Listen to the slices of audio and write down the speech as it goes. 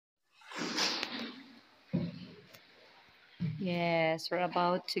Yes, we're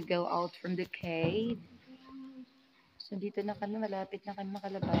about to go out from the cave. So dito na kami, malapit na kami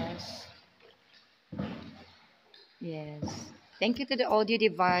makalabas. Yes. Thank you to the audio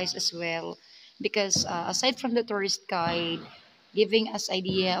device as well because aside from the tourist guide giving us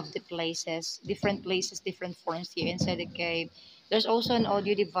idea of the places, different forms here inside the cave, there's also an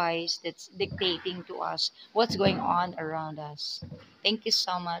audio device that's dictating to us what's going on around us. Thank you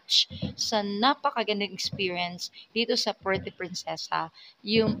so much sa napakagandang experience dito sa Puerto Princesa.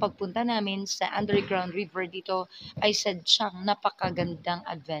 Yung pagpunta namin sa underground river dito ay sadyang napakagandang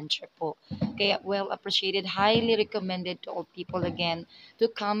adventure po. Kaya well appreciated, highly recommended to all people again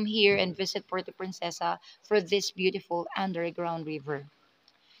to come here and visit Puerto Princesa for this beautiful underground river.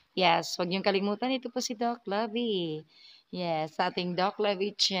 Yes, huwag niyong kalimutan, ito po si Doc Lovey. Yes, sa ating Doc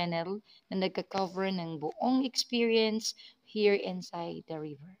Lovey channel na nagka-cover ng buong experience here inside the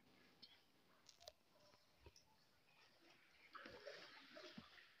river.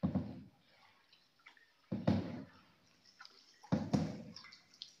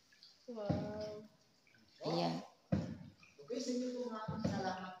 Wow. Ayan.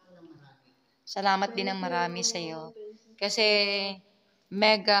 Salamat din ng marami sa iyo. Kasi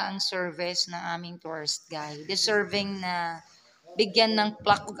mega ang service ng aming tourist guide. Deserving na bigyan ng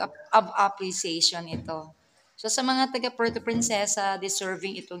plaque of appreciation ito. So sa mga taga Puerto Princesa,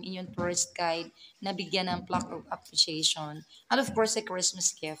 deserving itong inyong tourist guide na bigyan ng plaque of appreciation. And of course, a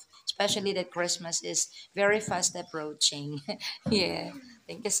Christmas gift, especially that Christmas is very fast approaching. Yeah.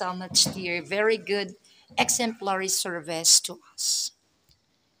 Thank you so much, dear. Very good exemplary service to us.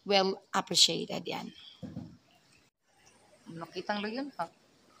 Well appreciated yan. Nakitang lang yun ha.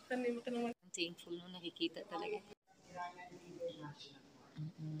 Tanim ka naman. Thankful nung nakikita talaga.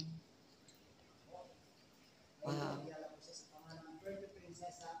 Mm-mm. Wow.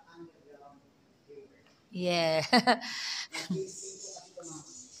 Yeah.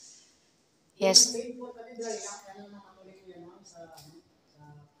 Yes.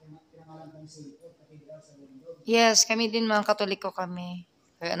 Yes, kami din mga Katoliko kami.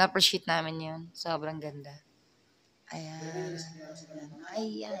 Kaya na-appreciate namin yun. Sobrang ganda. Ayan.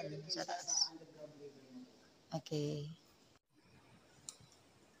 Ayan. Sa taas. Okay.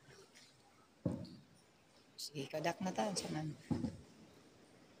 Sige, kadak na tayo. Saman.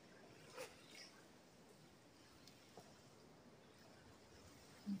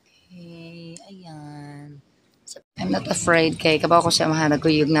 Okay. Ayan. I'm not afraid kay kabaw ko siya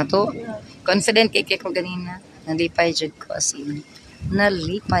mahanaguyog na to. Confident kay ko ganina. Nalipay jud ko asin.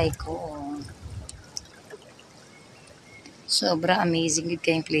 Nalipay ko. Sobra amazing good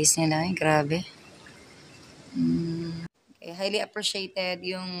kayong place nila. Grabe. Okay, highly appreciated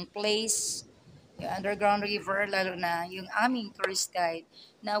yung place, yung underground river, lalo na yung aming tourist guide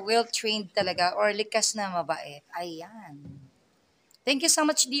na well-trained talaga or likas na mabait. Ayan. Thank you so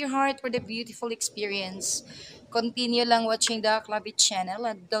much, dear heart, for the beautiful experience. Continue lang watching the Clubby channel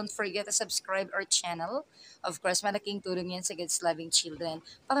and don't forget to subscribe our channel. Of course, malaking tulong yan sa God's loving children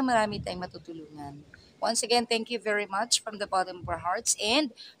para marami tayong matutulungan. Once again, thank you very much from the bottom of our hearts and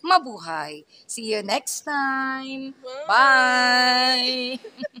mabuhay. See you next time. Bye!